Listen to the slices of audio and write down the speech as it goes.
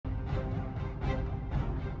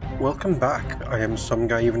Welcome back. I am some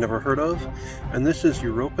guy you've never heard of, and this is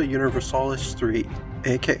Europa Universalis 3,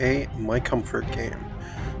 aka my comfort game.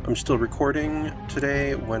 I'm still recording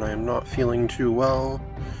today when I am not feeling too well.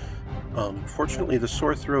 Fortunately the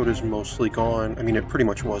sore throat is mostly gone. I mean, it pretty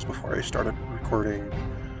much was before I started recording,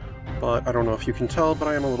 but I don't know if you can tell, but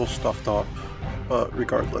I am a little stuffed up. But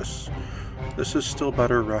regardless, this is still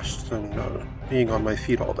better rest than being on my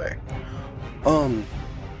feet all day.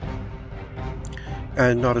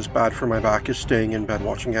 And not as bad for my back as staying in bed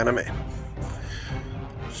watching anime.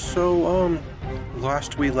 So,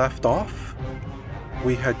 last we left off,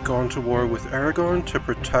 we had gone to war with Aragon to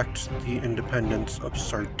protect the independence of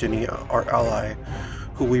Sardinia, our ally,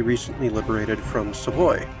 who we recently liberated from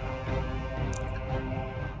Savoy.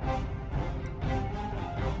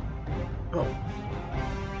 Oh.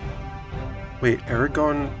 Wait,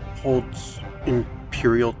 Aragon holds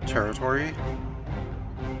imperial territory?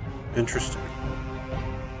 Interesting.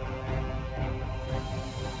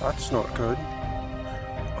 That's not good.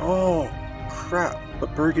 Oh, crap,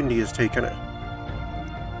 but Burgundy has taken it.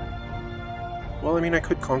 Well, I mean, I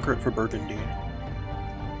could conquer it for Burgundy.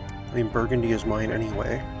 I mean, Burgundy is mine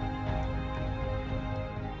anyway.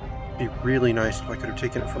 It'd be really nice if I could have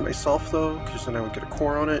taken it for myself, though, because then I would get a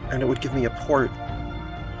core on it, and it would give me a port.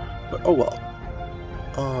 But, oh well.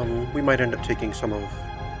 We might end up taking some of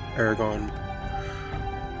Aragon.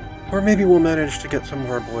 Or maybe we'll manage to get some of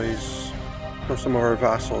our boys, or some of our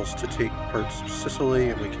vassals, to take parts of Sicily,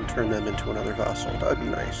 and we can turn them into another vassal. That'd be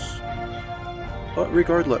nice. But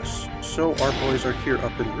regardless, so our boys are here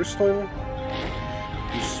up in Ruslan,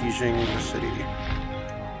 besieging the city.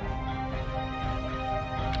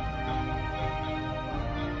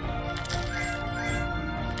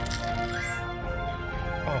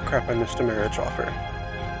 Oh crap, I missed a marriage offer.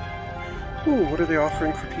 Ooh, what are they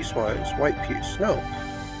offering for peace-wise? White peace. No.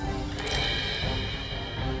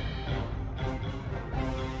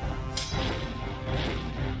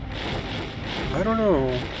 I don't know.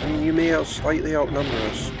 I mean, you may slightly outnumber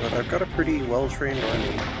us, but I've got a pretty well-trained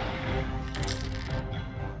army.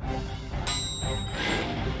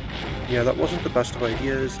 Yeah, that wasn't the best of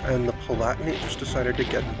ideas, and the Palatinate just decided to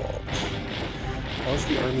get involved. How's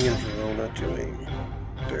the army in Verona doing?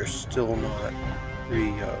 They're still not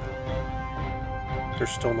they're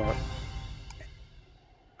still not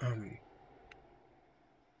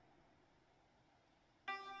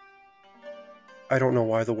I don't know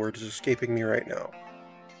why the word is escaping me right now.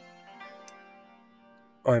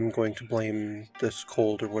 I'm going to blame this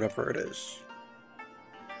cold or whatever it is.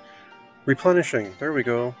 Replenishing, there we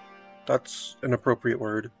go. That's an appropriate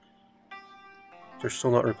word. They're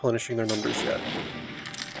still not replenishing their numbers yet.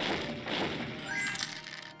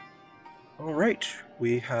 Alright,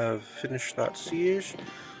 we have finished that siege.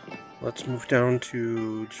 Let's move down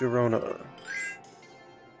to Girona.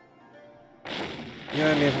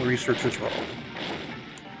 Yeah, naval research as well.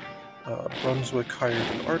 Brunswick hired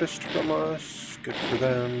an artist from us. Good for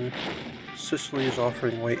them. Sicily is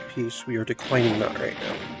offering white peace. We are declining that right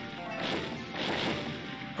now.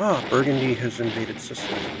 Ah, Burgundy has invaded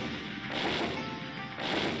Sicily.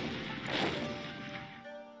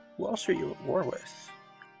 Who else are you at war with?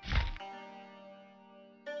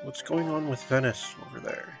 What's going on with Venice over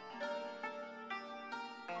there?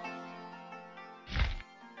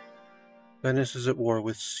 Venice is at war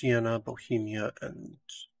with Siena, Bohemia, and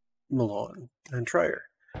Milan, and Trier.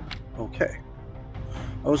 Okay.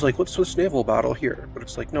 I was like, what's this naval battle here? But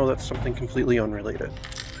it's like, no, that's something completely unrelated.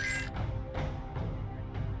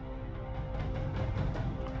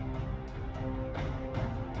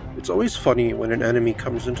 It's always funny when an enemy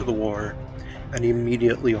comes into the war and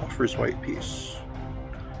immediately offers white peace.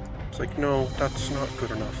 It's like, no, that's not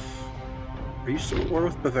good enough. Are you still at war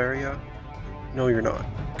with Bavaria? No, you're not.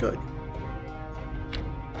 Good.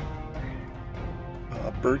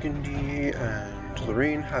 Burgundy and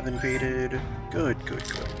Lorraine have invaded. Good, good,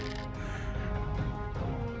 good.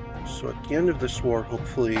 So at the end of this war,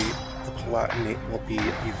 hopefully, the Palatinate will be a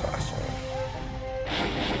vassal.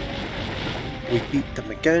 We beat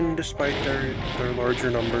them again despite their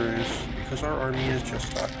larger numbers, because our army is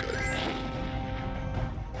just that good.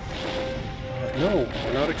 No,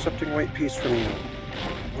 we're not accepting white peace from you.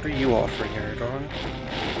 What are you offering, Aragon?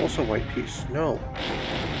 Also white peace. No.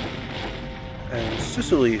 And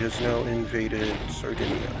Sicily has now invaded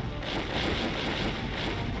Sardinia.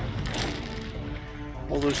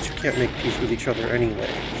 Well, those two can't make peace with each other anyway,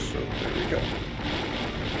 so there we go.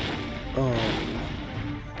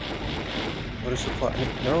 What is the plot?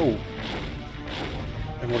 No!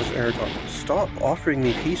 And what is Aragon? Stop offering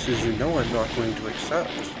me pieces you know I'm not going to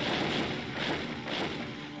accept.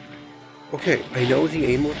 Okay, I know the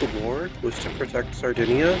aim of the war was to protect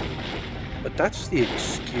Sardinia, but that's the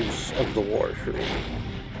excuse of the war for me.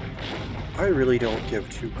 I really don't give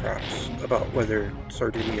two craps about whether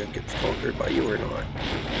Sardinia gets conquered by you or not.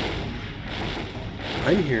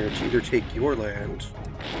 I'm here to either take your land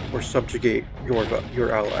or subjugate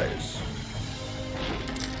your allies.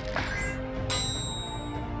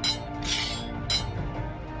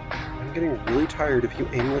 I'm getting really tired of you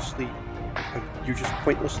just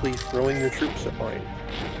pointlessly throwing your troops at mine.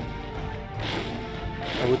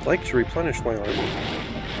 I would like to replenish my army.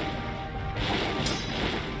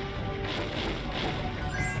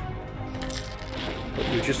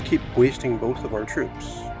 But you just keep wasting both of our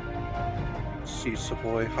troops. Let's see,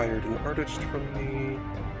 Savoy hired an artist from me,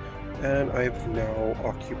 and I've now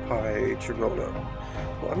occupied Girona.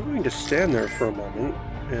 Well, I'm going to stand there for a moment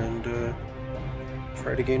and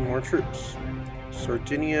try to gain more troops.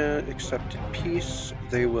 Sardinia accepted peace.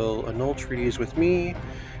 They will annul treaties with me,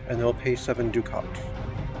 and they'll pay 7 ducat.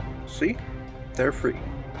 See? They're free.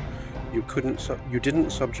 You didn't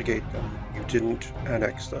subjugate them. You didn't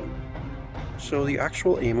annex them. So the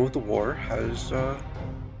actual aim of the war has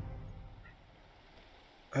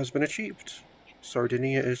been achieved.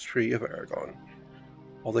 Sardinia is free of Aragon.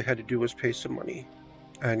 All they had to do was pay some money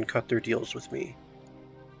and cut their deals with me.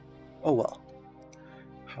 Oh well.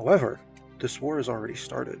 However, this war has already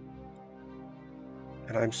started,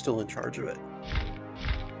 and I'm still in charge of it.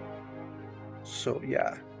 So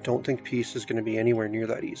yeah, don't think peace is going to be anywhere near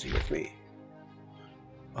that easy with me.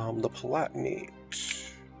 The Palatinate.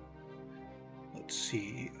 Let's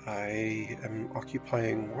see, I am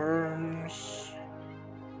occupying Worms.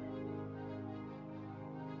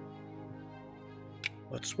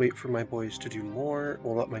 Let's wait for my boys to do more.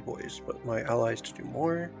 Well, not my boys, but my allies to do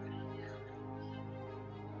more.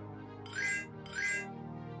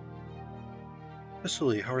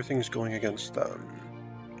 Sicily, how are things going against them?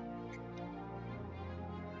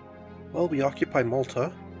 Well, we occupy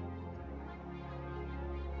Malta,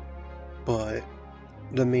 but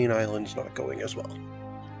the main island's not going as well.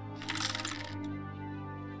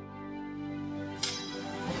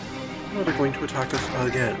 Oh, they're going to attack us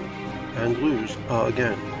again, and lose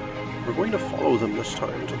again. We're going to follow them this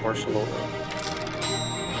time to Barcelona,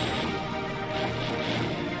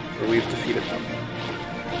 where we've defeated them.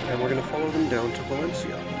 And we're going to follow them down to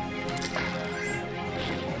Valencia.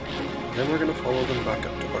 Then we're going to follow them back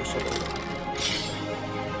up to Barcelona.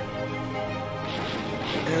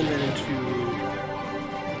 And then into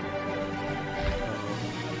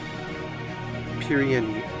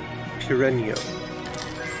Pyreneo.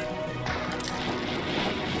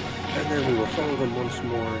 And then we will follow them once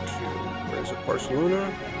more to, where is it,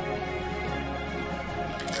 Barcelona?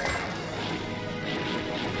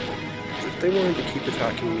 If they wanted to keep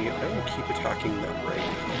attacking me, I will keep attacking them right now.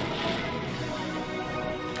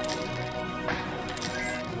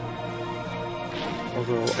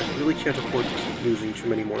 Although I really can't afford to keep losing too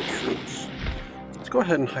many more troops. Let's go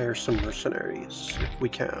ahead and hire some mercenaries, if we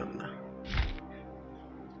can.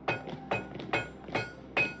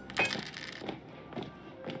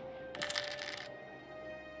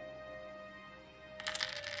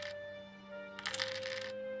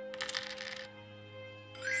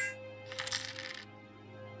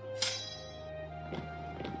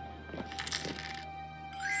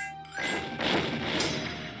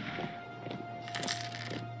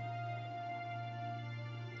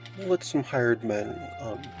 Let some hired men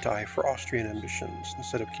die for Austrian ambitions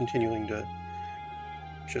instead of continuing to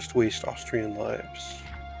just waste Austrian lives.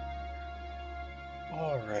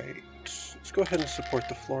 Alright, let's go ahead and support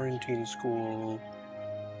the Florentine school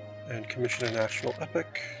and commission a national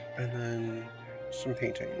epic, and then some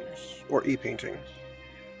paintings, or a painting.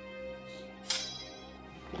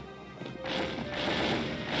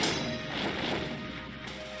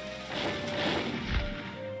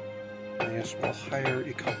 Yes, we'll hire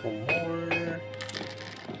a couple more.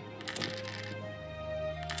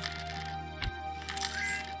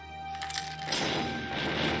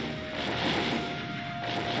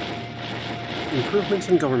 Improvements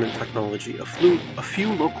in government technology. A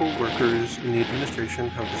few local workers in the administration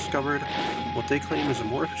have discovered what they claim is a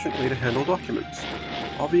more efficient way to handle documents.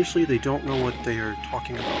 Obviously, they don't know what they are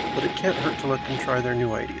talking about, but it can't hurt to let them try their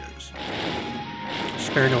new ideas.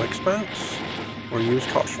 Spare no expense, or use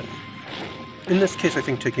caution. In this case, I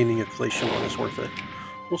think taking the inflation on is worth it.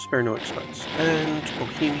 We'll spare no expense. And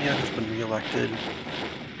Bohemia has been re-elected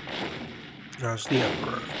as the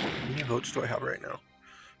Emperor. How many votes do I have right now?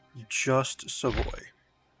 Just Savoy.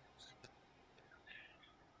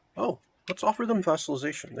 Oh, let's offer them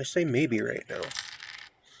vassalization. They say maybe right now.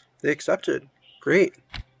 They accepted. Great.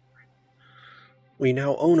 We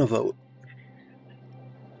now own a vote.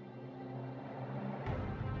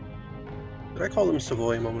 Did I call them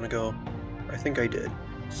Savoy a moment ago? I think I did.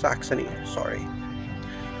 Saxony, sorry.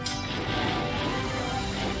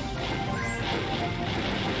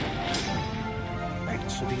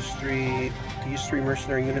 Right, so these three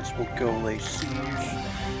mercenary units will go lay siege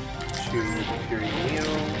to Pyreneo.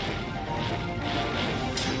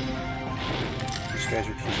 These guys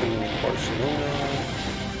are continuing Barcelona.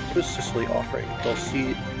 What is Sicily offering?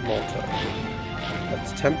 Dulce, Malta.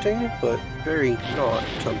 That's tempting, but very not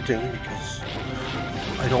tempting because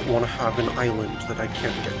I don't want to have an island that I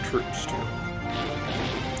can't get troops to.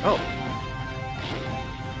 Oh.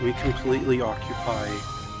 We completely occupy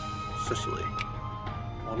Sicily.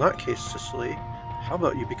 Well, in that case, Sicily, how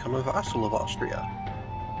about you become a vassal of Austria?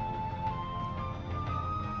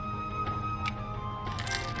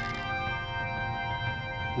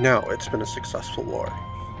 Now it's been a successful war.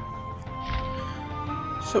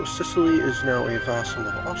 So Sicily is now a vassal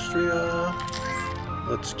of Austria.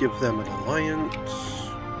 Let's give them an alliance.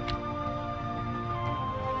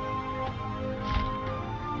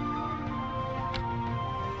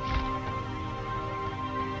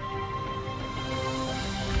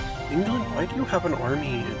 England, why do you have an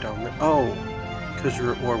army down there? Oh, because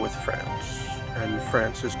you're at war with France, and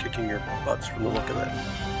France is kicking your butts from the look of it.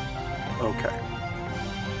 Okay.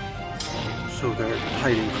 So they're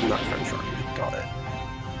hiding from that French army. Got it.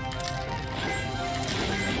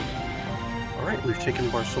 Alright, we've taken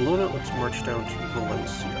Barcelona. Let's march down to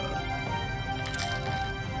Valencia.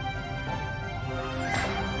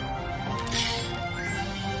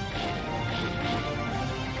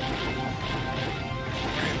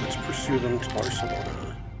 Pursue them to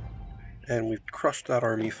Barcelona. And we've crushed that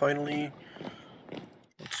army finally.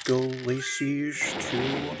 Let's go lay siege to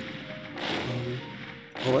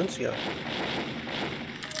Valencia.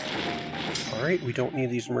 Alright, we don't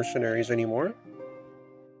need these mercenaries anymore.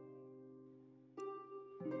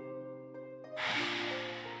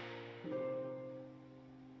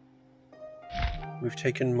 We've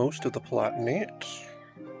taken most of the Palatinate.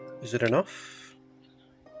 Is it enough?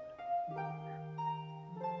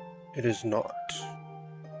 It is not.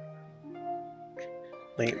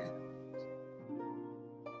 Lame.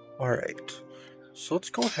 Alright. So let's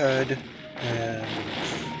go ahead and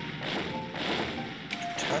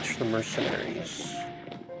detach the mercenaries.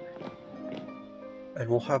 And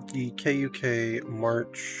we'll have the KUK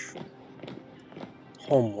march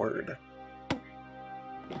homeward.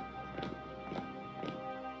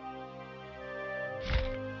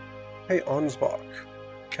 Hey, Ansbach.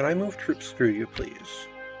 Can I move troops through you, please?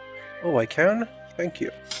 Oh, I can? Thank you.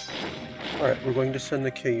 Alright, we're going to send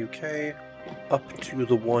the KUK up to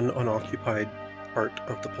the one unoccupied part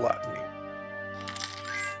of the Palatinate.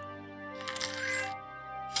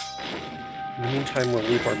 In the meantime, we'll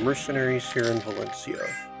leave our mercenaries here in Valencia.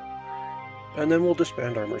 And then we'll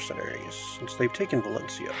disband our mercenaries, since they've taken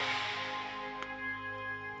Valencia.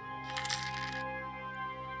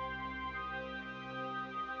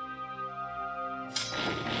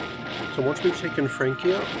 So once we've taken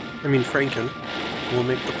Franken, we'll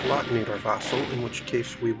make the Palatinate our vassal, in which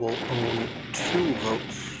case we will own 2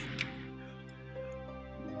 votes.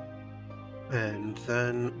 And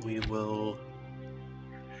then we will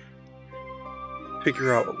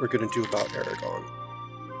figure out what we're going to do about Aragon.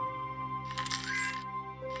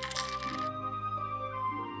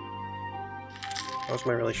 How's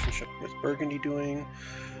my relationship with Burgundy doing?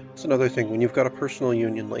 It's another thing, when you've got a personal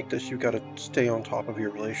union like this, you've got to stay on top of your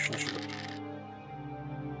relationship.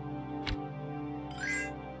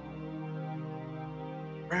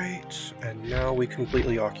 Right, and now we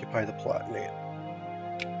completely occupy the Palatinate.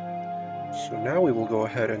 So now we will go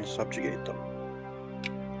ahead and subjugate them.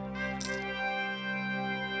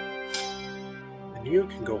 And you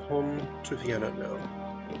can go home to Vienna now.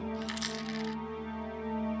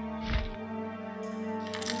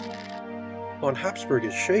 When Habsburg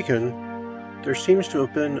is shaken, there seems to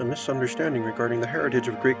have been a misunderstanding regarding the heritage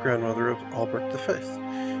of great-grandmother of Albrecht V.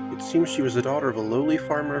 It seems she was the daughter of a lowly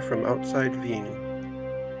farmer from outside Wien.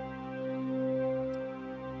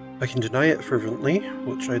 I can deny it fervently,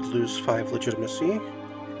 which I'd lose 5 legitimacy,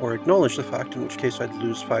 or acknowledge the fact, in which case I'd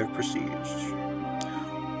lose 5 prestige.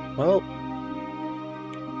 Well,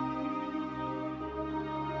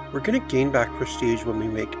 we're going to gain back prestige when we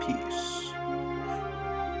make peace.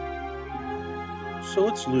 So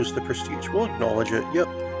let's lose the prestige. We'll acknowledge it. Yep.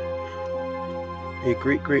 A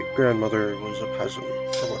great-great-grandmother was a peasant,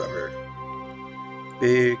 or whatever.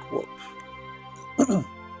 Big whoop.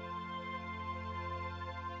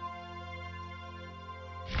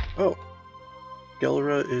 Oh.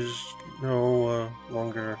 Gelre is no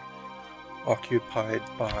longer occupied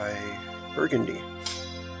by Burgundy.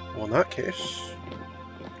 Well, in that case,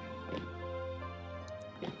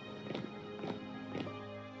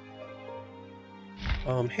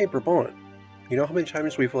 Hey Brabant, you know how many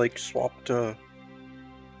times we've, like, swapped,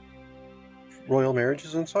 royal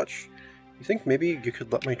marriages and such? You think maybe you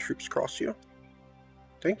could let my troops cross you?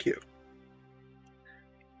 Thank you.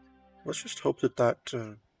 Let's just hope that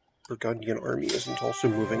Burgundian army isn't also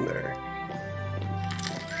moving there.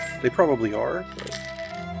 They probably are, but...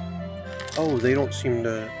 Oh, they don't seem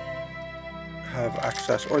to have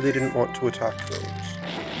access, or they didn't want to attack those.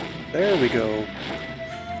 There we go.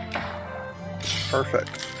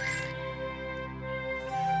 Perfect.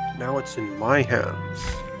 Now it's in my hands.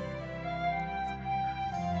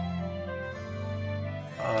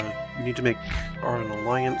 We need to make an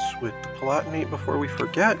alliance with the Palatinate before we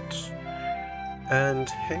forget. And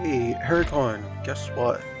hey, Aragon, guess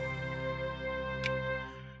what?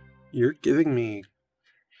 You're giving me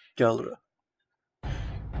Gelre.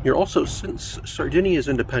 You're also, since Sardinia's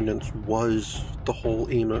independence was the whole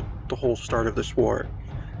aim of the whole start of this war,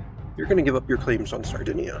 you're going to give up your claims on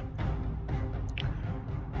Sardinia.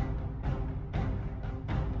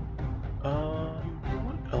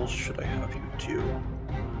 What else should I have you do?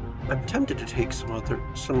 I'm tempted to take some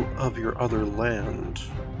of your other land.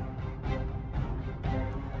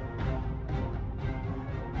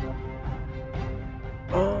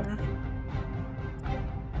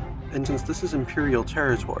 And since this is Imperial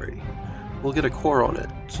territory, we'll get a core on it,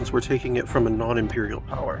 since we're taking it from a non-Imperial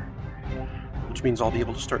power. Which means I'll be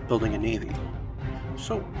able to start building a navy.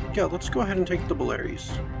 So, yeah, let's go ahead and take the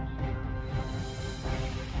Baleares.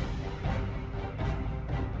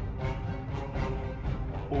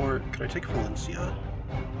 Or, could I take Valencia?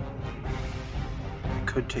 I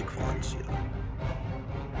could take Valencia.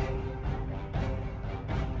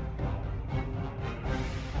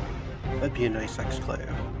 That'd be a nice exclave.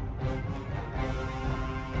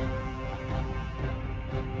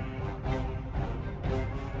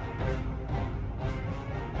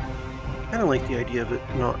 I kind of like the idea of it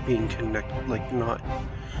not being connected, like not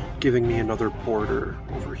giving me another border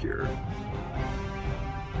over here.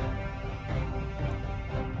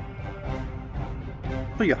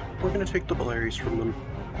 But yeah, we're going to take the Baleares from them.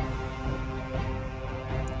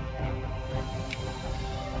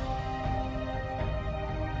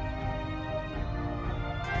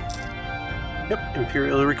 Yep,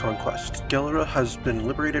 Imperial Reconquest. Gelre has been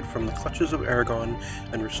liberated from the clutches of Aragon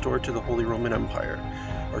and restored to the Holy Roman Empire.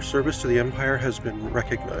 Our service to the Empire has been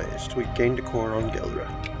recognized. We gained a core on Gelre,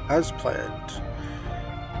 as planned.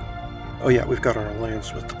 Oh yeah, we've got our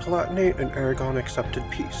alliance with the Palatinate, and Aragon accepted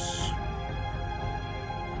peace.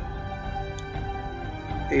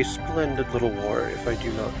 A splendid little war, if I do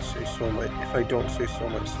not say so if I don't say so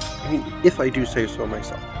myself. I mean, if I do say so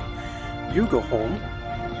myself. You go home.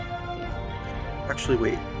 Actually,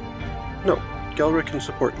 wait. No, Gelre can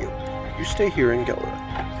support you. You stay here in Gelre.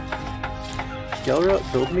 Gelre,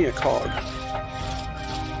 build me a cog.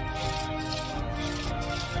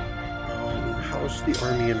 How's the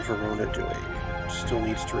army in Verona doing? Still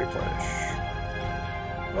needs to replenish.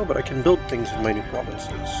 Oh, but I can build things in my new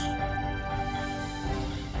provinces.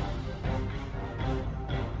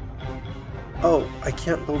 Oh, I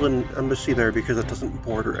can't build an embassy there because it doesn't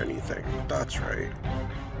border anything. That's right.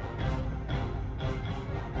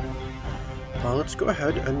 Let's go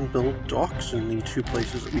ahead and build docks in the two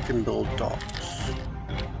places that we can build docks.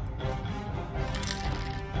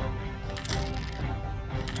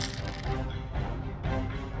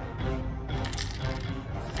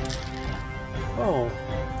 Oh,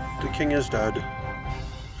 the king is dead.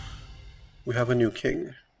 We have a new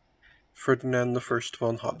king. Ferdinand I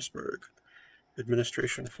von Habsburg.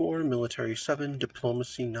 Administration 4, military 7,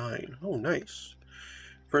 diplomacy 9. Oh, nice.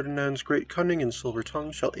 Ferdinand's great cunning and silver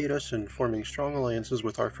tongue shall aid us in forming strong alliances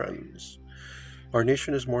with our friends. Our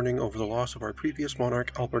nation is mourning over the loss of our previous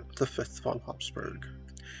monarch, Albert V von Habsburg.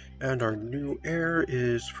 And our new heir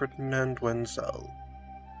is Ferdinand Wenzel.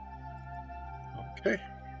 Okay.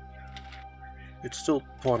 It's still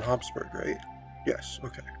von Habsburg, right? Yes,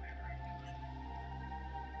 okay.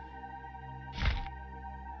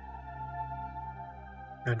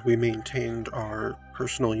 And we maintained our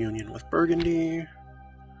personal union with Burgundy.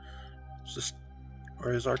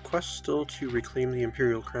 Or is our quest still to reclaim the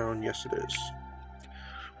imperial crown? Yes, it is.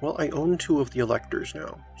 Well, I own 2 of the electors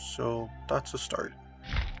now, so that's a start.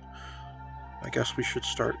 I guess we should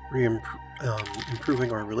start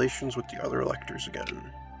improving our relations with the other electors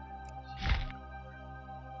again.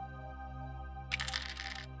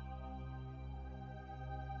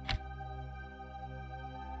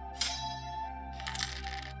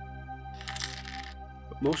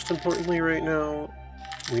 But most importantly right now,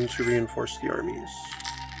 we need to reinforce the armies.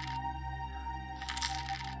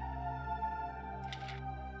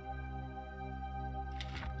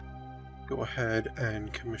 Go ahead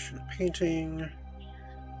and commission a painting.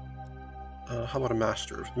 How about a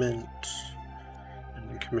Master of Mint? And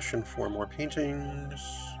then commission 4 more paintings.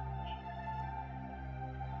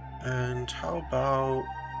 And how about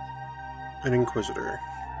an Inquisitor?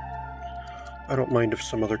 I don't mind if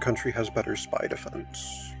some other country has better spy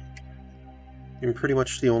defense. And pretty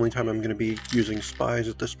much the only time I'm going to be using spies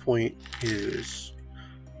at this point is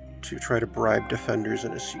to try to bribe defenders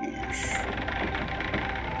in a siege.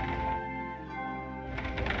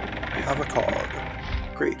 I have a cog.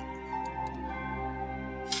 Great.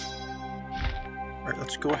 Alright,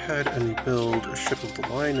 let's go ahead and build a ship of the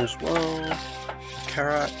line as well.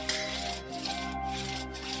 Karak.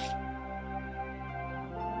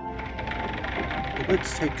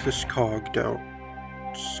 Let's take this cog down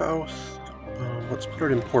south. Let's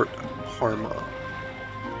put it in Port Parma.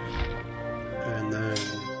 And then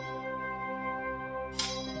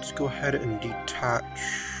let's go ahead and detach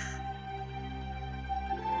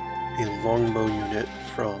a longbow unit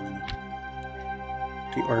from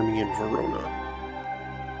the army in Verona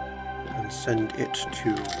and send it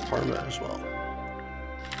to Parma as well.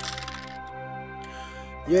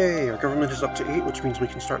 Yay! Our government is up to 8, which means we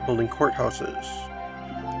can start building courthouses.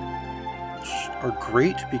 Which are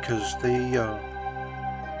great because they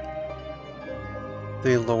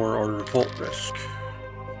lower our revolt risk.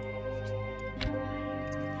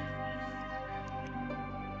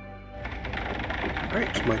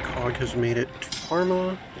 Alright, my cog has made it to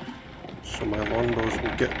Parma, so my longbows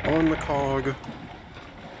will get on the cog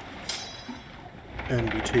and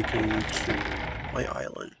be taken to my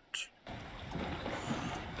island.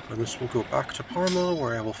 And this will go back to Parma,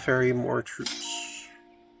 where I will ferry more troops.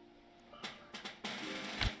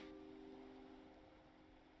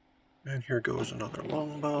 And here goes another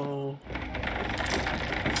longbow.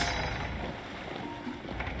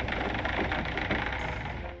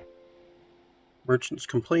 Merchants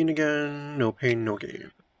complain again. No pain, no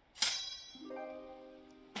gain.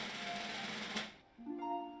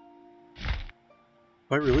 Have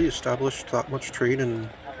I really established that much trade in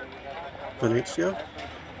Venetia?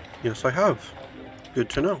 Yes, I have. Good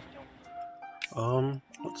to know.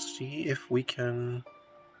 Let's see if we can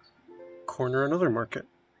corner another market.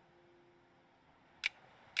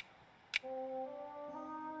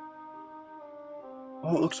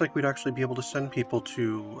 Oh, it looks like we'd actually be able to send people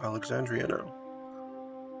to Alexandria now.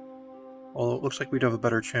 Although it looks like we'd have a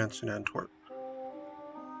better chance in Antwerp.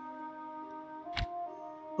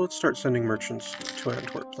 Let's start sending merchants to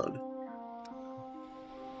Antwerp then.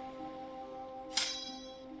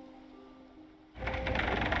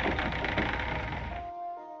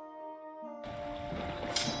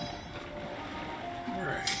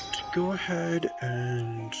 Alright, go ahead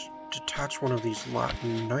and detach one of these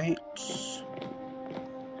Latin knights.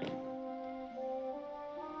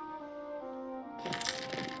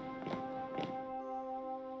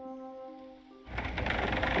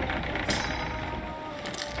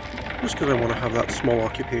 Just because I want to have that small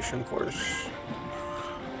occupation force,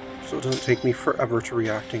 so it doesn't take me forever to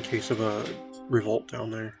react in case of a revolt down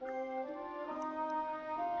there.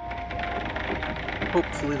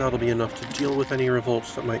 Hopefully that'll be enough to deal with any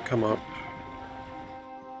revolts that might come up,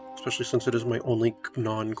 especially since it is my only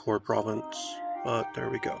non-core province. But there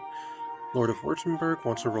we go. Lord of Württemberg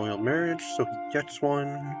wants a royal marriage, so he gets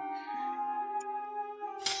one.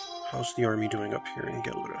 How's the army doing up here in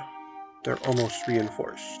Gelre? They're almost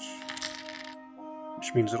reinforced,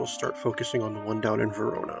 which means it'll start focusing on the one down in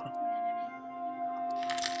Verona,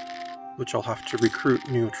 which I'll have to recruit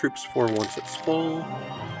new troops for once it's full,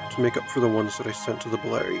 to make up for the ones that I sent to the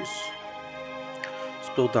Baleares.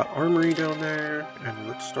 Let's build that armory down there, and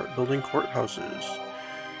let's start building courthouses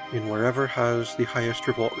in wherever has the highest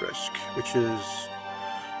revolt risk, which is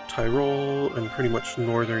Tyrol and pretty much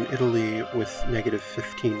northern Italy with negative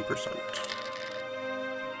 15%.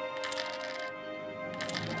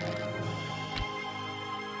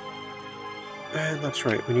 And that's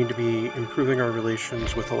right, we need to be improving our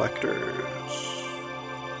relations with electors.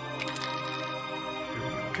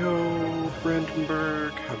 There we go,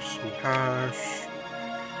 Brandenburg, have some cash.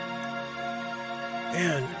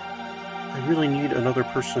 And I really need another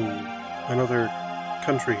person, another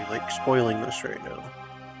country, like, spoiling this right now.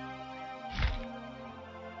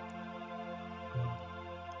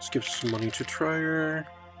 Let's give some money to Trier.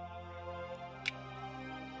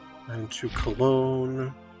 And to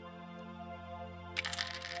Cologne.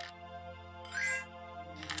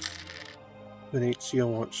 Venetia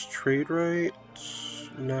wants trade rights.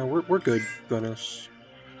 No, we're good, Venice.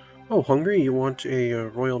 Oh, Hungary, you want a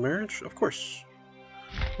royal marriage? Of course.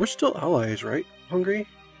 We're still allies, right, Hungary?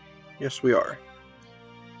 Yes, we are.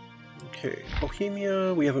 Okay,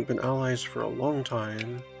 Bohemia, we haven't been allies for a long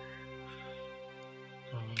time.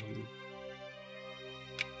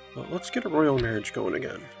 Well, let's get a royal marriage going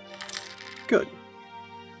again. Good.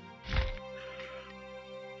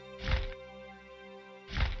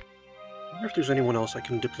 I wonder if there's anyone else I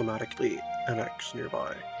can diplomatically annex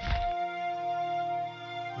nearby.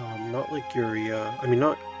 Not Liguria. I mean,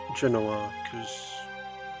 not Genoa, because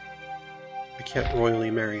I can't royally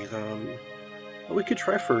marry them. But we could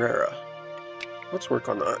try Ferrara. Let's work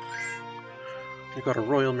on that. We've got a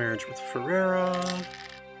royal marriage with Ferrara.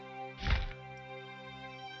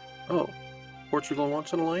 Oh, Portugal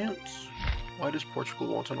wants an alliance? Why does Portugal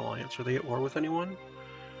want an alliance? Are they at war with anyone?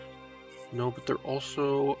 No, but they're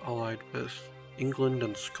also allied with England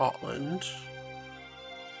and Scotland.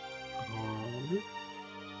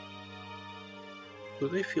 Who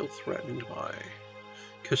do they feel threatened by?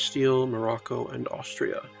 Castile, Morocco, and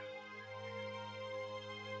Austria.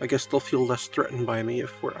 I guess they'll feel less threatened by me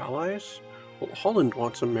if we're allies. Well, Holland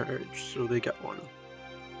wants a marriage, so they get one.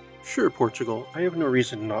 Sure, Portugal, I have no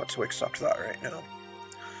reason not to accept that right now.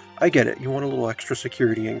 I get it, you want a little extra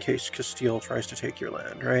security in case Castile tries to take your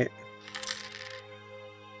land, right?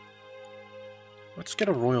 Let's get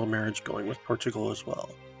a royal marriage going with Portugal as well.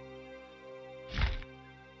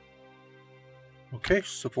 Okay,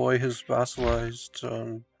 Savoy has vassalized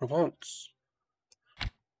Provence.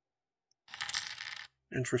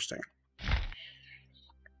 Interesting.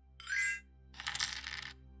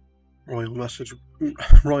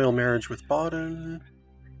 Royal marriage with Baden.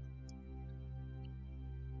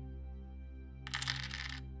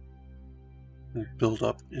 And build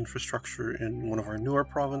up infrastructure in one of our newer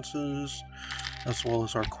provinces, as well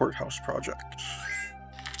as our courthouse project.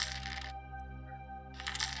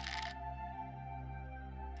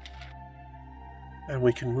 And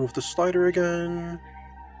we can move the slider again.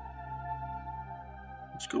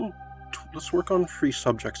 Let's work on free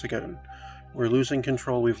subjects again. We're losing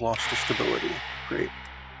control, we've lost the stability. Great.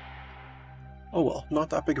 Oh well, not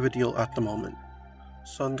that big of a deal at the moment.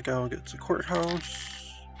 Sundgau gets a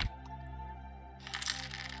courthouse.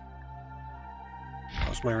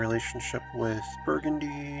 How's my relationship with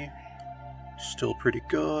Burgundy? Still pretty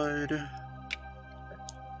good.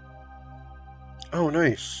 Oh,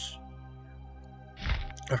 nice.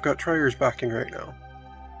 I've got Trier's backing right now.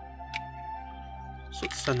 So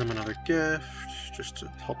let's send them another gift, just to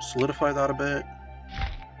help solidify that a bit.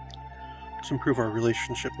 Let's improve our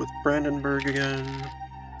relationship with Brandenburg again.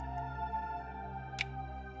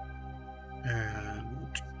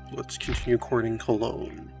 And let's continue courting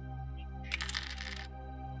Cologne.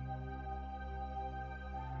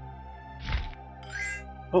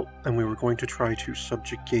 Oh, and we were going to try to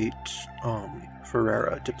subjugate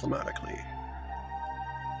Ferrara diplomatically.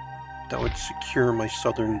 That would secure my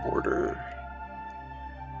southern border.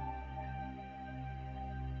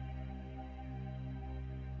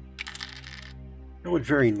 That would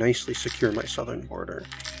very nicely secure my southern border.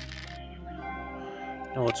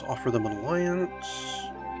 Now let's offer them an alliance,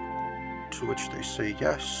 to which they say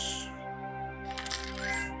yes.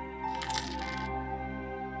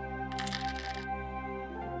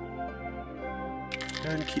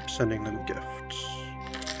 And keep sending them gifts.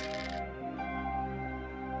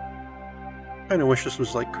 I kinda wish this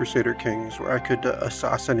was like Crusader Kings, where I could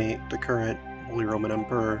assassinate the current Holy Roman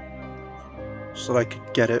Emperor, so that I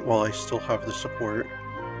could get it while I still have the support,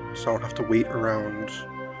 so I don't have to wait around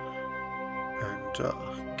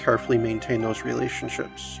and carefully maintain those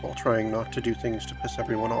relationships while trying not to do things to piss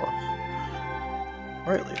everyone off.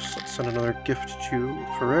 Alright, let's send another gift to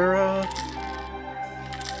Ferrara.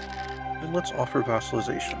 And let's offer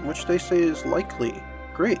vassalization, which they say is likely.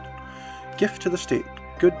 Great. Gift to the state.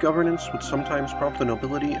 Good governance would sometimes prompt the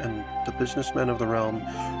nobility and the businessmen of the realm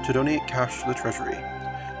to donate cash to the treasury,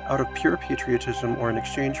 out of pure patriotism or in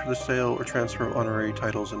exchange for the sale or transfer of honorary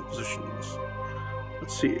titles and positions.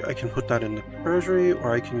 Let's see, I can put that in the treasury,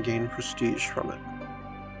 or I can gain prestige from it.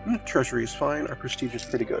 Treasury is fine, our prestige is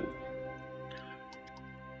pretty good.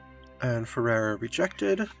 And Ferrara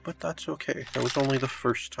rejected, but that's okay. That was only the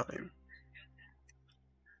first time.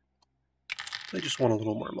 They just want a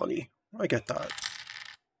little more money. I get that.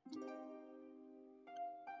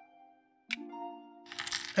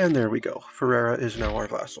 And there we go. Ferrara is now our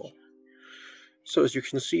vassal. So as you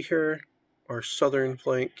can see here, our southern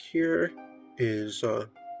flank here is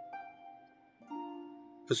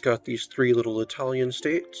has got these three little Italian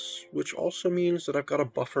states, which also means that I've got a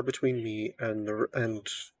buffer between me and the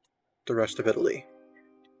rest of Italy.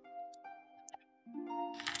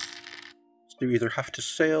 So you either have to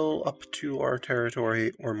sail up to our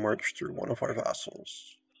territory or march through one of our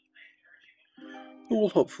vassals. It will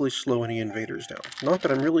hopefully slow any invaders down. Not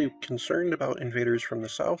that I'm really concerned about invaders from the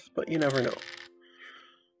south, but you never know.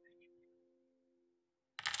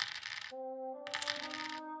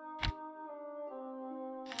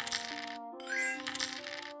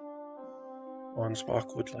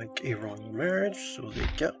 Ansbach would like a royal marriage, so they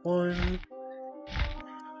get one.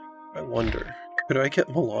 I wonder, could I get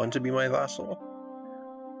Milan to be my vassal?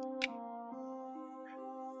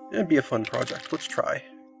 It'd be a fun project. Let's try.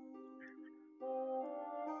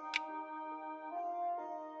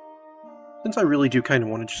 Since I really do kind of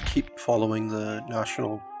want to just keep following the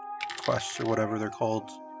national quests or whatever they're called.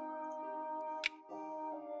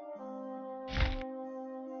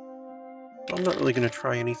 I'm not really going to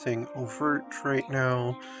try anything overt right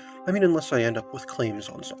now. I mean, unless I end up with claims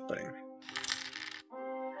on something.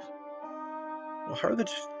 Well, how are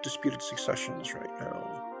the disputed successions right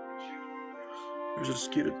now? There's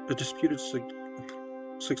a disputed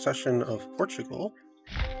succession of Portugal.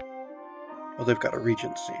 Well, they've got a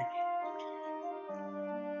regency.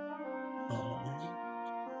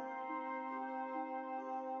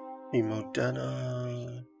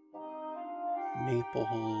 Modena,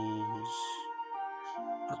 Naples,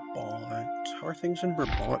 Brabant. How are things in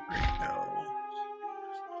Brabant right now?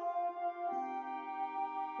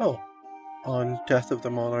 Oh, on death of the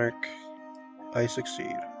monarch, I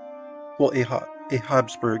succeed. Well, a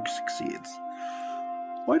Habsburg succeeds.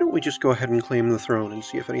 Why don't we just go ahead and claim the throne and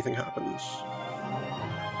see if anything happens?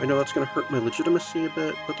 I know that's going to hurt my legitimacy a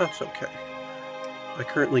bit, but that's okay. I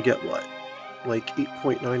currently get what? Like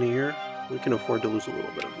 8.9 a year? We can afford to lose a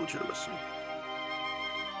little bit of legitimacy.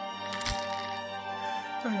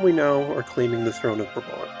 And we now are claiming the throne of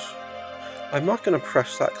Brabant. I'm not going to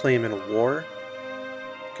press that claim in a war,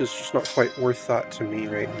 because it's just not quite worth that to me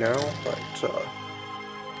right now, but,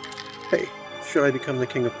 hey, should I become the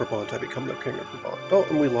King of Brabant, I become the King of Brabant. Oh,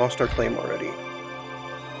 and we lost our claim already.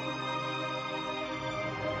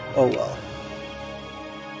 Oh well.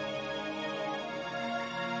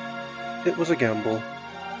 It was a gamble.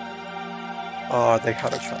 Ah, they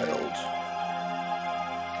had a child.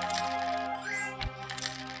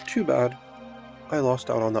 Too bad. I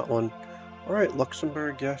lost out on that one. Alright,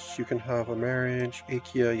 Luxembourg, yes, you can have a marriage.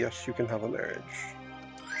 Achaia, yes, you can have a marriage.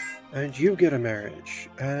 And you get a marriage.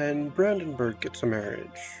 And Brandenburg gets a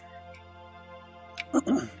marriage.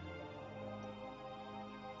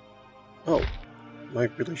 Oh, my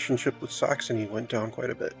relationship with Saxony went down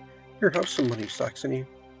quite a bit. Here, have some money, Saxony.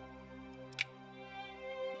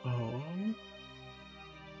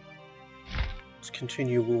 Let's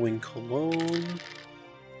continue wooing Cologne.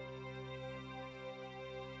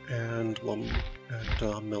 And Milan.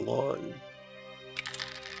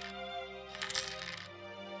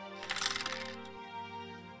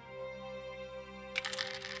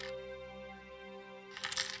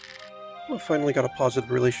 I finally got a positive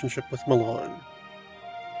relationship with Milan.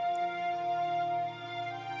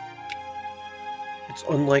 It's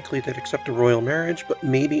unlikely they'd accept a royal marriage, but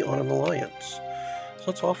maybe on an alliance. So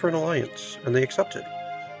let's offer an alliance, and they accepted.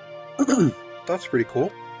 That's pretty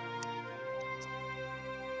cool.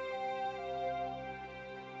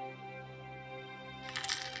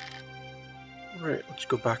 Alright, let's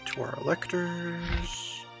go back to our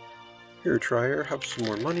electors. Here, Trier, have some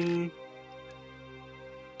more money.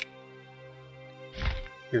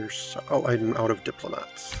 Here's... oh, I'm out of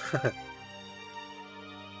diplomats.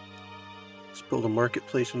 Let's build a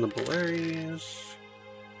marketplace in the Baleares.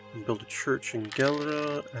 And build a church in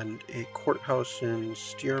Gelre, and a courthouse in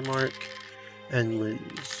Steiermark and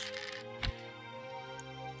Linz.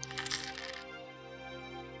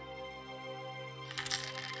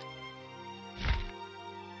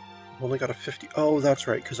 I've only got a 50... oh, that's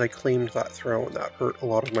right, because I claimed that throne. That hurt a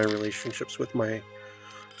lot of my relationships with my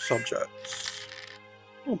subjects.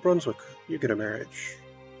 Oh, Brunswick, you get a marriage.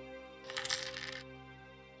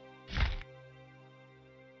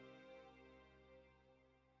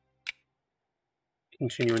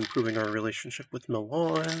 Continue improving our relationship with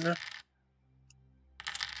Milan.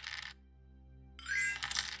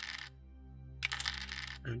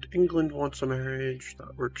 And England wants a marriage.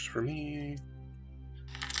 That works for me.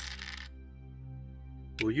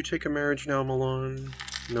 Will you take a marriage now, Milan?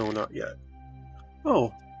 No, not yet.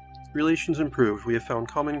 Oh, relations improved. We have found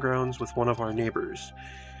common grounds with one of our neighbors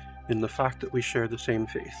in the fact that we share the same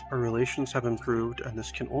faith. Our relations have improved, and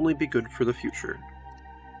this can only be good for the future.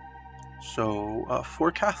 So,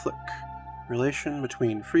 for Catholic, relation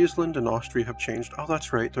between Friesland and Austria have changed. Oh,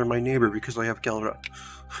 that's right, they're my neighbor because I have Gelre.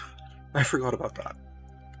 I forgot about that.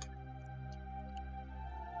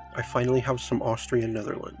 I finally have some Austrian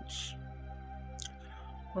Netherlands.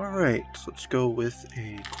 Alright, let's go with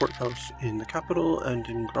a courthouse in the capital and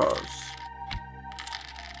in Graz.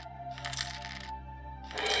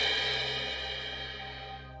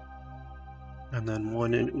 and then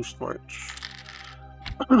one in Ostmarch.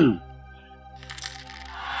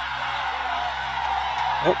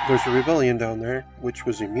 Oh, there's a rebellion down there, which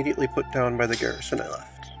was immediately put down by the garrison I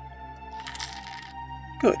left.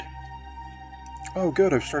 Good. Oh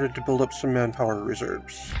good, I've started to build up some manpower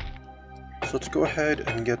reserves. So let's go ahead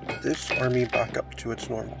and get this army back up to its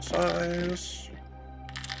normal size.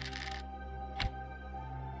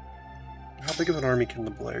 How big of an army can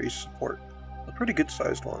the Baleares support? A pretty good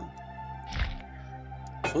sized one.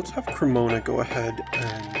 So let's have Cremona go ahead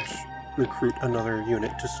and recruit another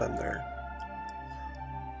unit to send there.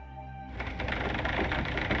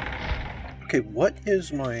 Okay, what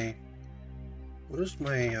is my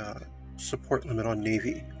support limit on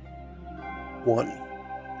Navy? 1.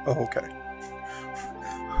 Oh, okay.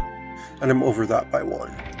 And I'm over that by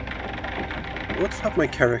 1. Let's have my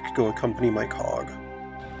Carrick go accompany my cog.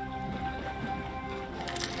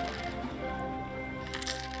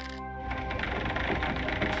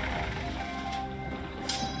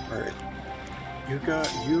 Alright. You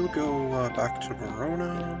go back to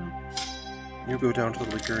Verona. You go down to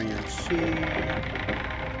the Ligurian Sea.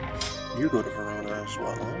 You go to Verona as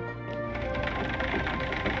well.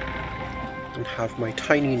 And have my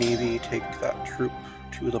tiny navy take that troop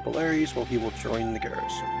to the Baleares while he will join the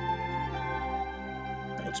garrison.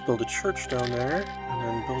 Let's build a church down there, and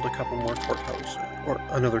then build a couple more courthouses, or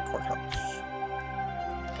another courthouse.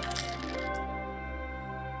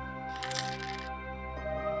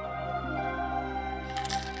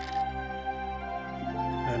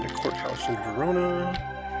 And a courthouse in Verona.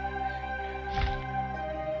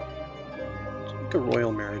 Let's make a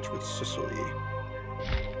royal marriage with Sicily.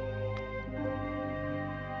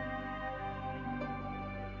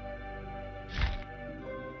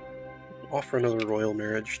 Offer another royal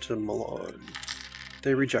marriage to Milan.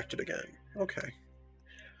 They reject it again. Okay.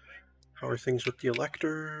 How are things with the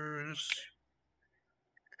electors?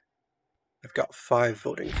 I've got 5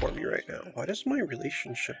 voting for me right now. Why is my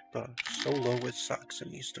relationship so low with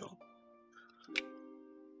Saxony still?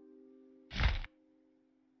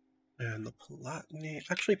 And the Palatinate...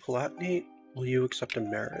 Actually, Palatinate, will you accept a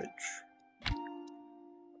marriage?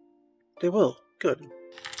 They will. Good.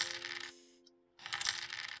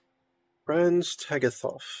 Franz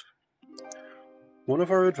Tegethoff. One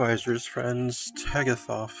of our advisors, Franz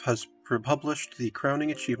Tegethoff, has published the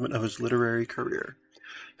crowning achievement of his literary career,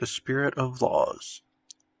 The Spirit of Laws.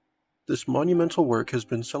 This monumental work has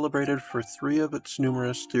been celebrated for 3 of its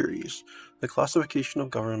numerous theories: the classification of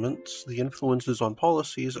governments, the influences on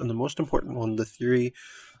policies, and the most important one, the theory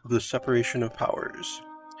of the separation of powers.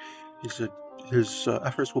 His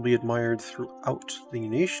efforts will be admired throughout the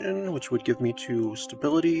nation, which would give me 2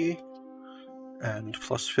 stability, and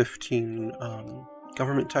plus 15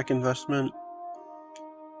 government tech investment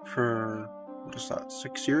for, what is that,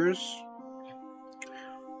 6 years?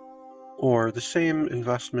 Or the same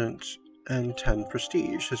investment and 10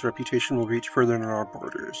 prestige. His reputation will reach further than our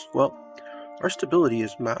borders. Well, our stability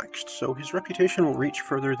is maxed, so his reputation will reach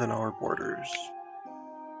further than our borders.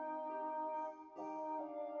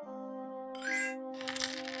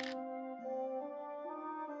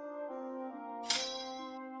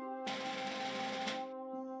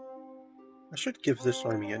 I should give this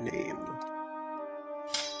army a name.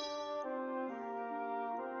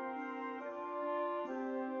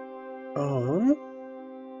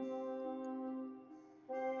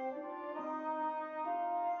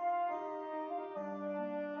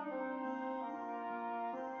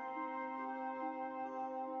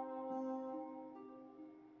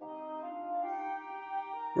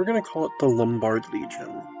 We're gonna call it the Lombard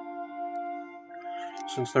Legion.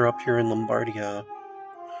 Since they're up here in Lombardia,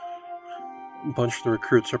 a bunch of the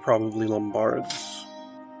recruits are probably Lombards.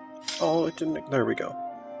 Oh, it didn't... There we go.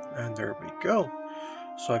 And there we go.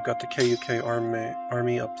 So I've got the KUK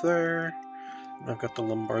army up there. I've got the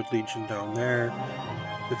Lombard Legion down there.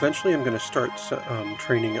 Eventually I'm going to start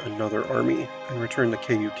training another army and return the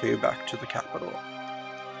KUK back to the capital.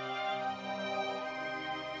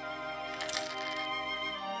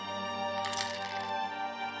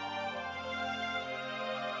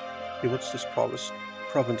 Okay, what's this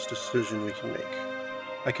province decision we can make?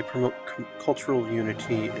 I could promote cultural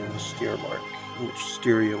unity in Steiermark, in which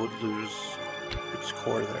Styria would lose its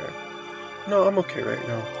core there. No, I'm okay right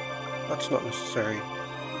now. That's not necessary.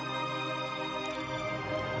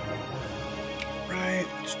 Right,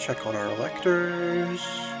 let's check on our electors.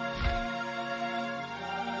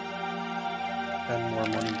 And more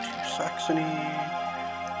money to Saxony.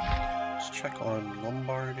 Let's check on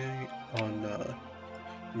Lombardy, on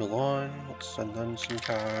Milan. Let's send them some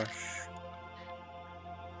cash.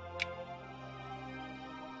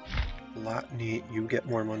 Latinate, you get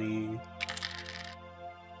more money.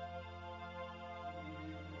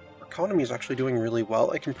 economy is actually doing really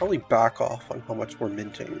well. I can probably back off on how much we're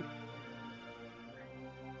minting.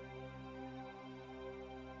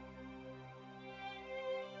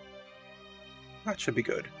 That should be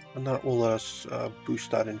good, and that will let us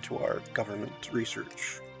boost that into our government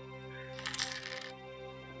research.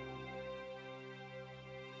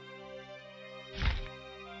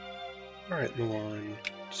 Alright, Milan.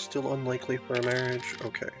 Still unlikely for a marriage?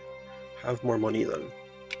 Okay. Have more money then.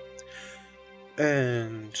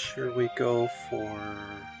 And here we go for...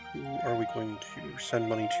 who are we going to send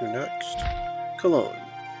money to next? Cologne.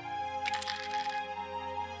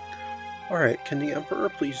 Alright, can the Emperor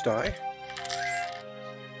please die?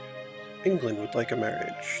 England would like a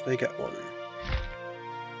marriage. They get one.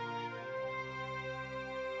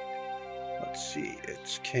 Let's see,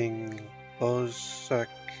 it's King Bozek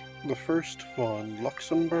the First von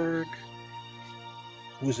Luxembourg,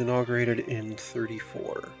 who was inaugurated in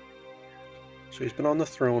 34. So he's been on the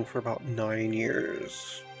throne for about 9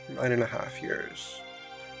 years. 9.5 years.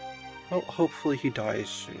 Well, hopefully he dies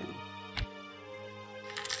soon.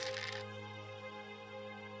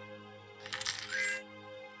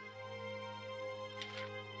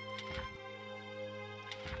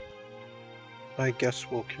 I guess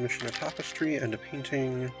we'll commission a tapestry and a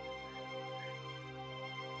painting.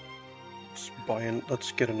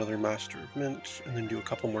 Let's get another Master of Mint, and then do a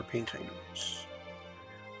couple more paintings.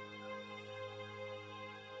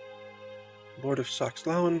 Lord of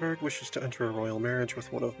Saxe-Lauenburg wishes to enter a royal marriage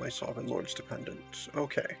with one of my sovereign lord's dependents.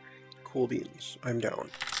 Okay, cool beans. I'm down.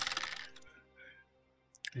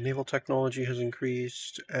 Naval technology has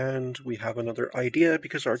increased, and we have another idea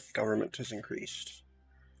because our government has increased.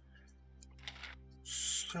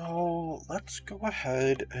 So let's go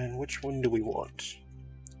ahead, and which one do we want?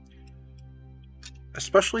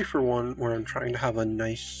 Especially for one where I'm trying to have a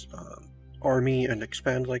nice army and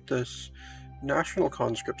expand like this, National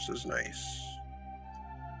Conscripts is nice.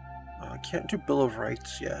 Can't do Bill of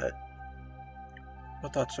Rights yet,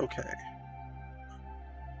 but that's okay.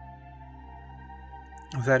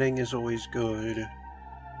 Vetting is always good.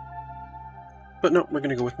 But no, we're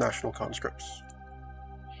going to go with National Conscripts.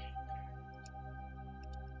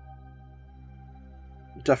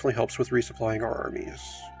 It definitely helps with resupplying our armies.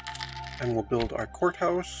 And we'll build our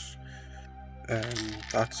courthouse, and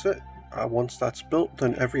that's it. Once that's built,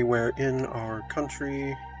 then everywhere in our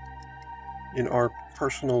country, in our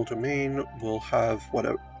personal domain, will have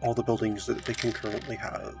all the buildings that they can currently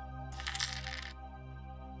have.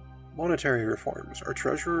 Monetary reforms. Our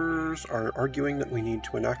treasurers are arguing that we need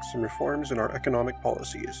to enact some reforms in our economic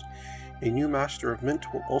policies. A new Master of Mint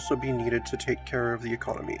will also be needed to take care of the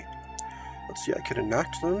economy. Let's see, I could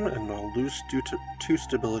enact them, and I'll lose due to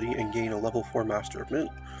stability and gain a level 4 Master of Mint,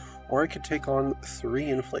 or I could take on 3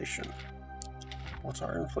 inflation. What's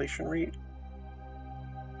our inflation rate?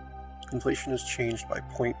 Inflation is changed by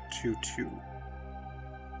 0.22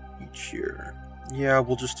 each year. Yeah,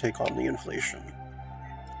 we'll just take on the inflation.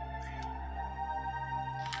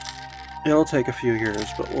 It'll take a few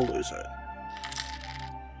years, but we'll lose it.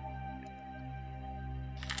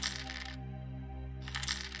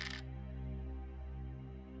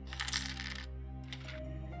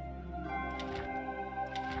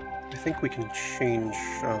 I think we can change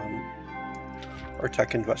our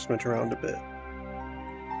tech investment around a bit.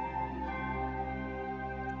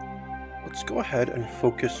 Let's go ahead and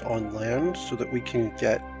focus on land so that we can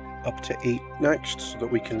get up to 8 next, so that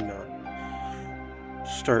we can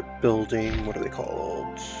start building, what are they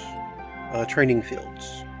called? Training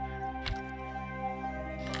fields.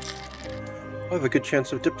 I have a good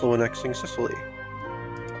chance of diplo-annexing Sicily.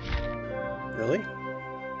 Really?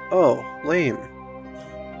 Oh, lame.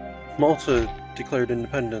 Malta declared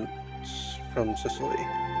independence from Sicily.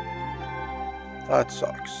 That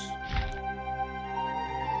sucks.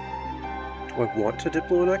 Do I want to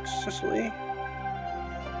diplo-annex Sicily?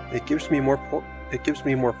 It gives me more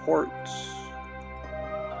ports.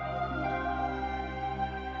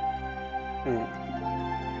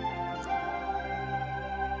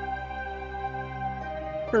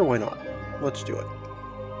 Sure, why not? Let's do it.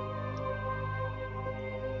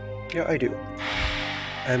 Yeah, I do.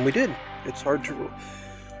 And we did. It's hard to rule.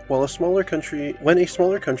 When a smaller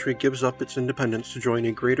country gives up its independence to join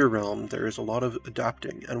a greater realm, there is a lot of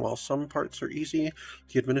adapting, and while some parts are easy,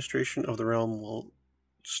 the administration of the realm will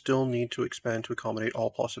still need to expand to accommodate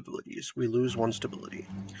all possibilities. We lose 1 stability.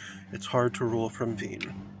 It's hard to rule from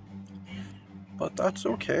Wien. But that's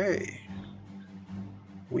okay.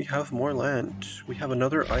 We have more land. We have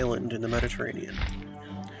another island in the Mediterranean.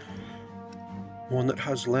 One that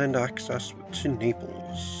has land access to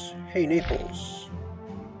Naples. Hey, Naples.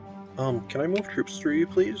 Can I move troops through you,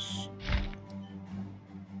 please?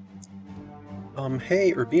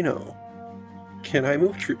 Hey, Urbino. Can I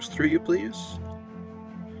move troops through you, please?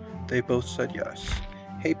 They both said yes.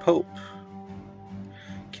 Hey, Pope.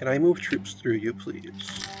 Can I move troops through you,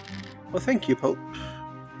 please? Well, thank you, Pope.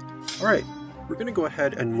 Alright, we're gonna go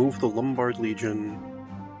ahead and move the Lombard Legion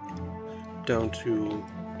down to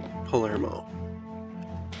Palermo.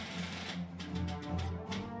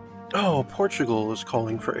 Oh, Portugal is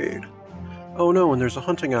calling for aid. Oh no, and there's a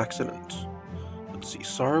hunting accident. Let's see,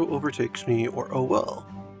 sorrow overtakes me, or oh well.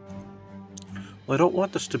 Well, I don't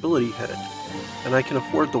want the stability head, and I can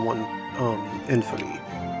afford the one, infamy.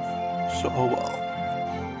 So oh well.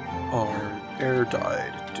 Our heir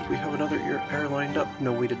died. Did we have another heir lined up?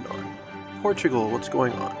 No, we did not. Portugal, what's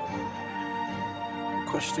going on?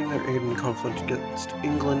 Requesting their aid in conflict against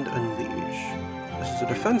England and Liege. This is a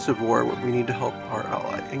defensive war where we need to help our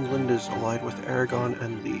ally. England is allied with Aragon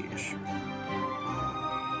and Liege.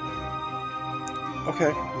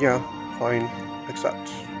 Okay, yeah, fine,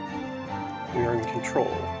 accept. We are in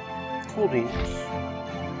control. Cool beans.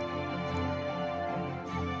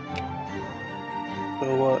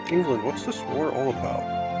 So, England, what's this war all about?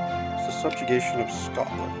 It's the subjugation of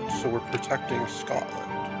Scotland, so we're protecting Scotland.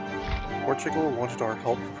 Portugal wanted our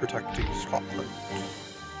help protecting Scotland.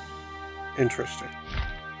 Interesting.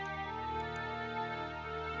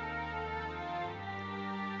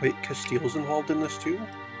 Wait, Castile's involved in this too?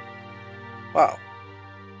 Wow.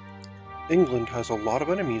 England has a lot of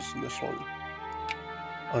enemies in this one.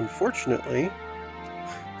 Unfortunately,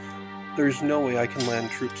 there's no way I can land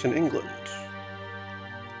troops in England.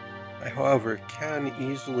 I, however, can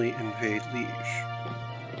easily invade Liege.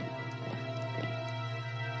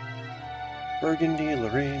 Burgundy,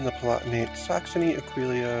 Lorraine, the Palatinate, Saxony,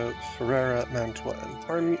 Aquileia, Ferrara, Mantua, and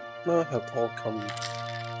Parma have all come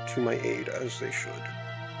to my aid, as they should.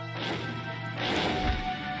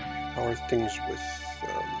 How are things with...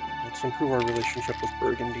 let's improve our relationship with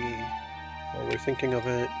Burgundy while we're thinking of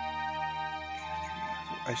it.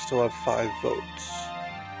 I still have 5 votes.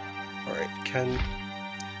 Alright, can...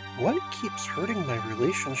 What keeps hurting my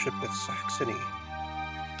relationship with Saxony?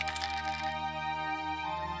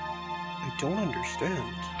 I don't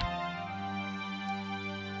understand.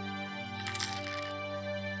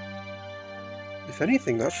 If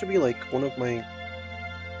anything, that should be like one of my,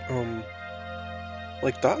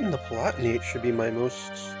 like that and the Palatinate should be my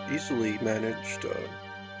most easily managed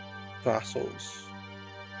vassals,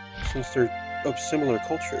 since they're of similar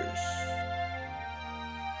cultures.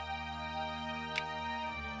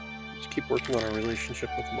 Let's keep working on our relationship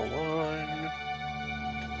with Milan.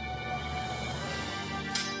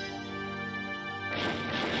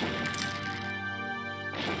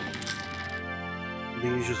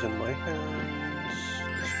 Liege is in my hands.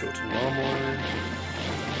 Let's go to Namur.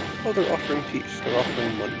 Oh, they're offering peace. They're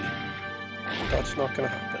offering money. That's not gonna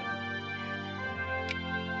happen.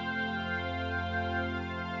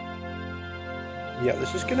 Yeah,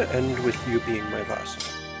 this is gonna end with you being my vassal.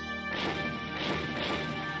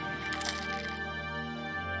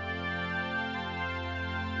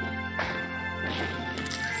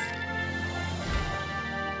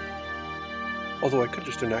 Although I could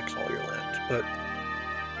just annex all your land, but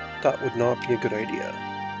that would not be a good idea.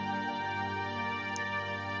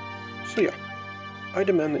 So yeah, I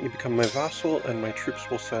demand that you become my vassal, and my troops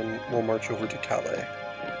will march over to Calais.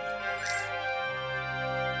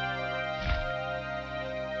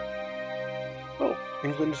 Oh,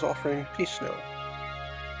 England is offering peace now.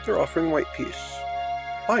 They're offering white peace.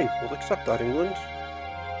 Fine, we'll accept that, England.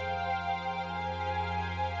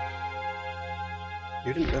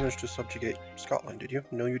 You didn't manage to subjugate Scotland, did you?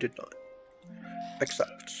 No, you did not.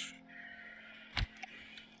 Accept.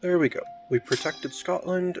 There we go. We protected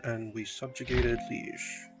Scotland, and we subjugated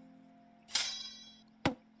Liege.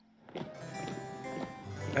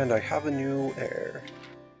 And I have a new heir.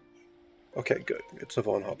 Okay, good. It's a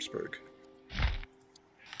von Habsburg.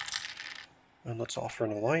 And let's offer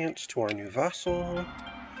an alliance to our new vassal,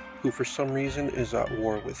 who for some reason is at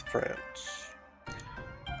war with France.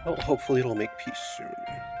 Well, hopefully it'll make peace soon.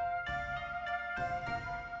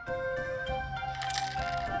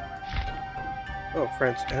 Oh,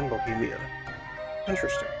 France and Bohemia.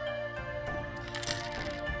 Interesting.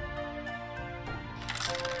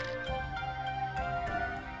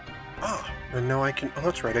 Ah, and now I can... Oh,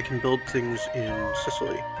 that's right, I can build things in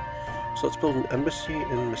Sicily. So let's build an embassy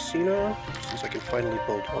in Messina, since I can finally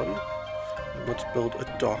build one. And let's build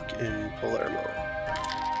a dock in Palermo.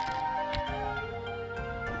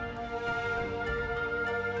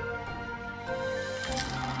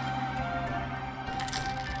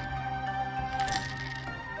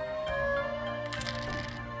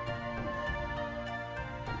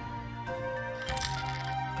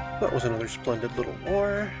 That was another splendid little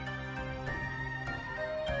war.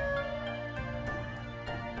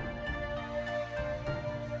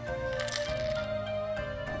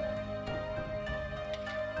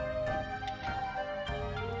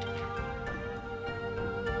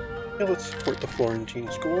 Yeah, let's support the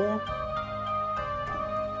Florentine school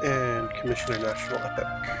and commission a national epic.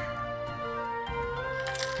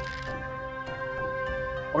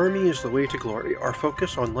 Army is the way to glory. Our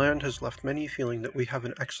focus on land has left many feeling that we have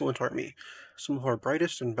an excellent army. Some of our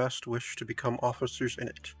brightest and best wish to become officers in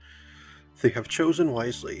it. They have chosen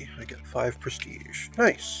wisely. I get 5 prestige.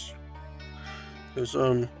 Nice. Because,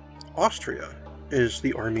 Austria is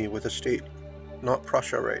the army with a state, not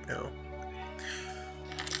Prussia right now.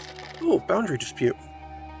 Oh, boundary dispute.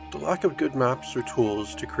 The lack of good maps or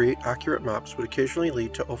tools to create accurate maps would occasionally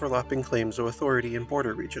lead to overlapping claims of authority in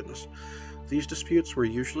border regions. These disputes were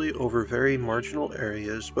usually over very marginal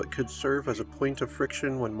areas, but could serve as a point of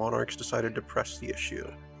friction when monarchs decided to press the issue.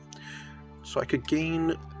 So I could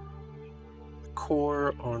gain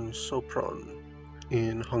core on Sopron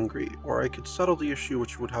in Hungary, or I could settle the issue,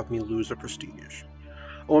 which would have me lose a prestige.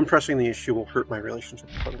 Oh, and pressing the issue will hurt my relationship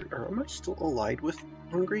with Hungary. Or am I still allied with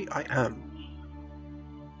Hungary? I am.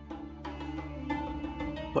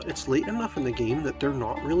 But it's late enough in the game that they're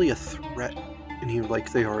not really a threat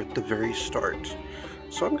like they are at the very start.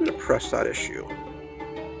 So I'm going to press that issue. I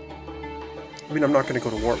mean, I'm not going to go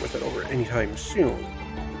to war with it over anytime soon.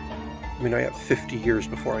 I mean, I have 50 years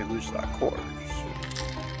before I lose that core.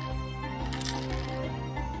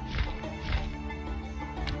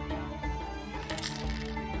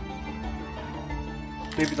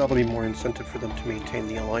 Maybe that'll be more incentive for them to maintain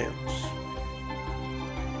the alliance.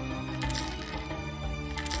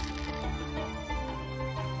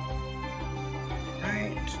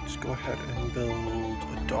 Right, let's go ahead and build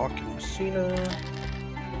a dock in Messina.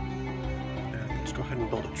 And let's go ahead and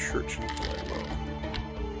build a church in Palermo.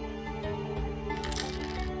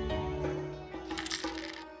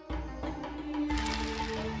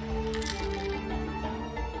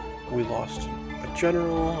 We lost a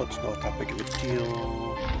general, it's not that big of a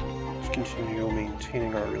deal. Let's continue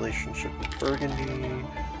maintaining our relationship with Burgundy.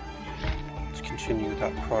 Let's continue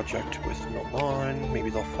that project with Milan. Maybe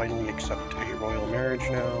they'll finally accept a royal marriage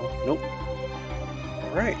now. Nope.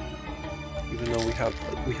 Alright. Even though we had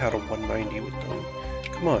a 190 with them.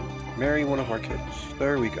 Come on, marry one of our kids.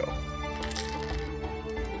 There we go.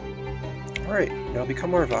 Alright, now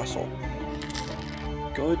become our vassal.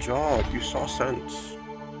 Good job, you saw sense.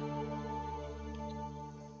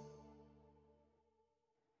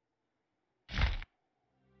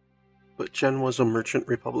 But Genoa's a merchant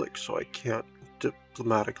republic, so I can't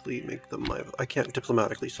diplomatically make them I can't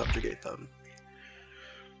diplomatically subjugate them.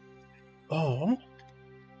 Oh.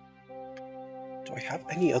 Do I have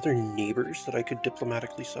any other neighbors that I could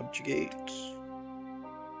diplomatically subjugate?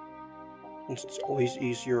 Since it's always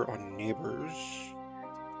easier on neighbors.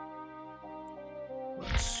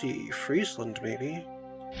 Let's see, Friesland maybe?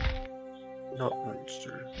 Not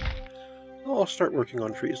Munster. Oh, I'll start working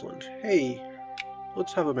on Friesland. Hey,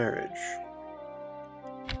 let's have a marriage.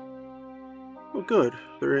 Oh good,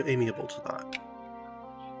 they're amiable to that.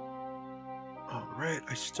 Alright,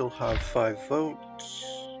 I still have 5 votes.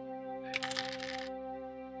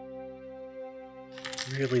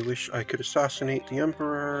 Really wish I could assassinate the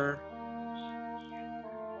Emperor.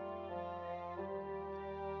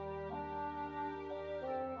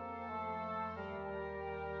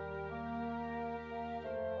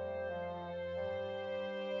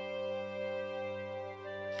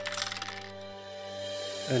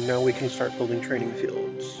 And now we can start building training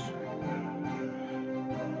fields.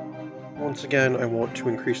 Once again, I want to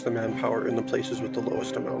increase the manpower in the places with the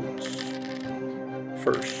lowest amounts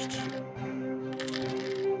first.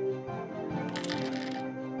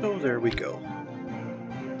 So there we go.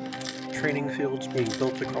 Training fields being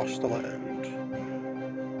built across the land.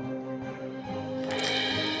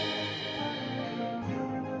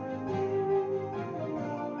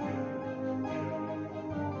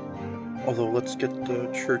 Although, let's get the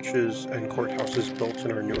churches and courthouses built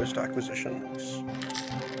in our newest acquisitions.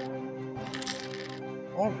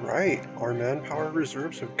 Alright, our manpower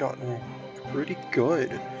reserves have gotten pretty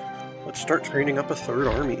good. Let's start training up a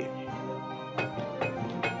 3rd army.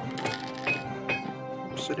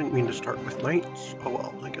 Oops, I didn't mean to start with knights. Oh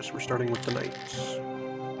well, I guess we're starting with the knights.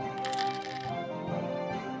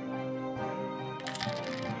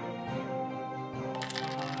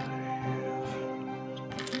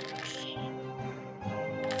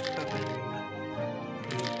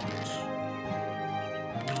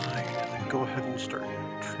 Go ahead and start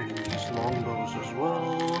training these longbows as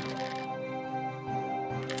well.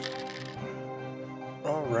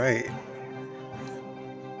 Alright.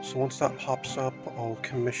 So once that pops up, I'll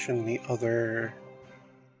commission the other...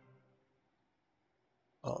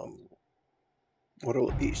 what will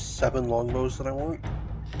it be? 7 longbows that I want?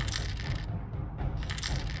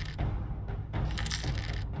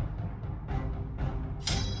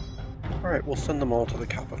 Alright, we'll send them all to the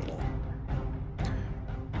capital.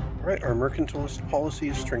 Alright, our mercantilist policy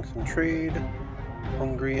is strengthen trade.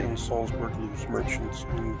 Hungary and Salzburg lose merchants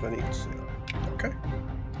in Venezia. Okay.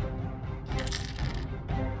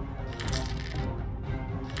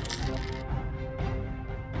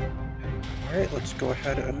 Alright, let's go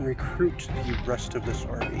ahead and recruit the rest of this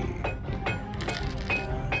army.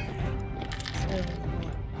 1,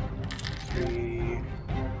 2, 3,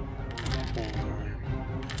 4,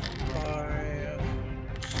 5,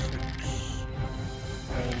 6,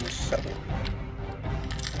 and 7.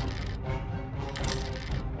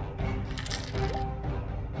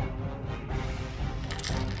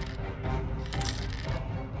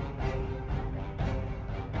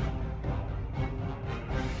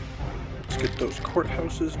 Get those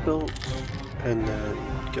courthouses built, and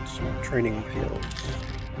then get some training fields.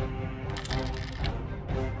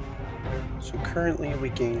 So currently we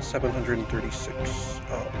gain 736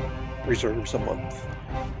 reserves a month.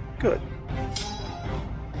 Good.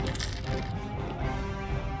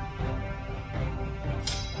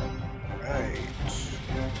 Right.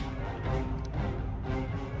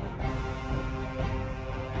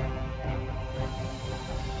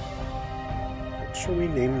 What shall we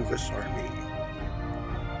name this army?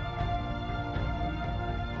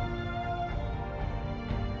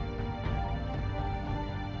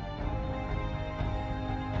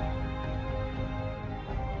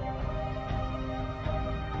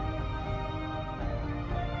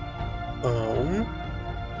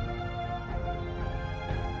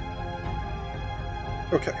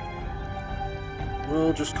 Okay.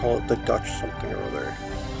 We'll just call it the Dutch something or other.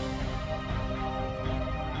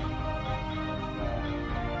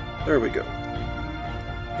 There we go.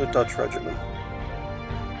 The Dutch Regiment.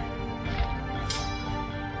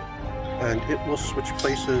 And it will switch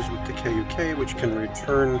places with the KUK, which can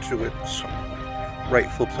return to its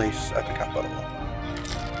rightful place at the capital.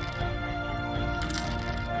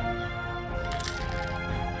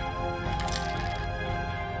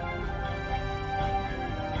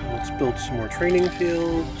 Let's build some more training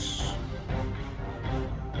fields.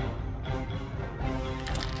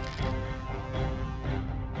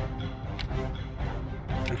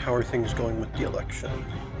 And how are things going with the election?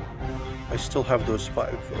 I still have those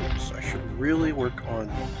 5 votes. I should really work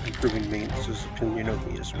on improving Mainz's opinion of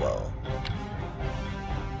me as well.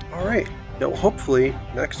 Alright, now hopefully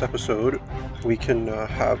next episode we can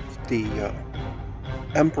have the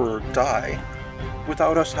Emperor die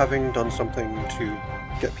without us having done something to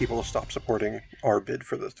get people to stop supporting our bid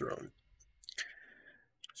for the throne.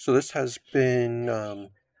 So this has been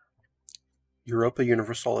Europa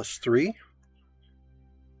Universalis 3.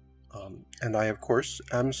 And I, of course,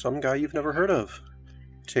 am some guy you've never heard of.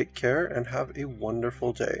 Take care and have a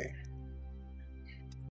wonderful day.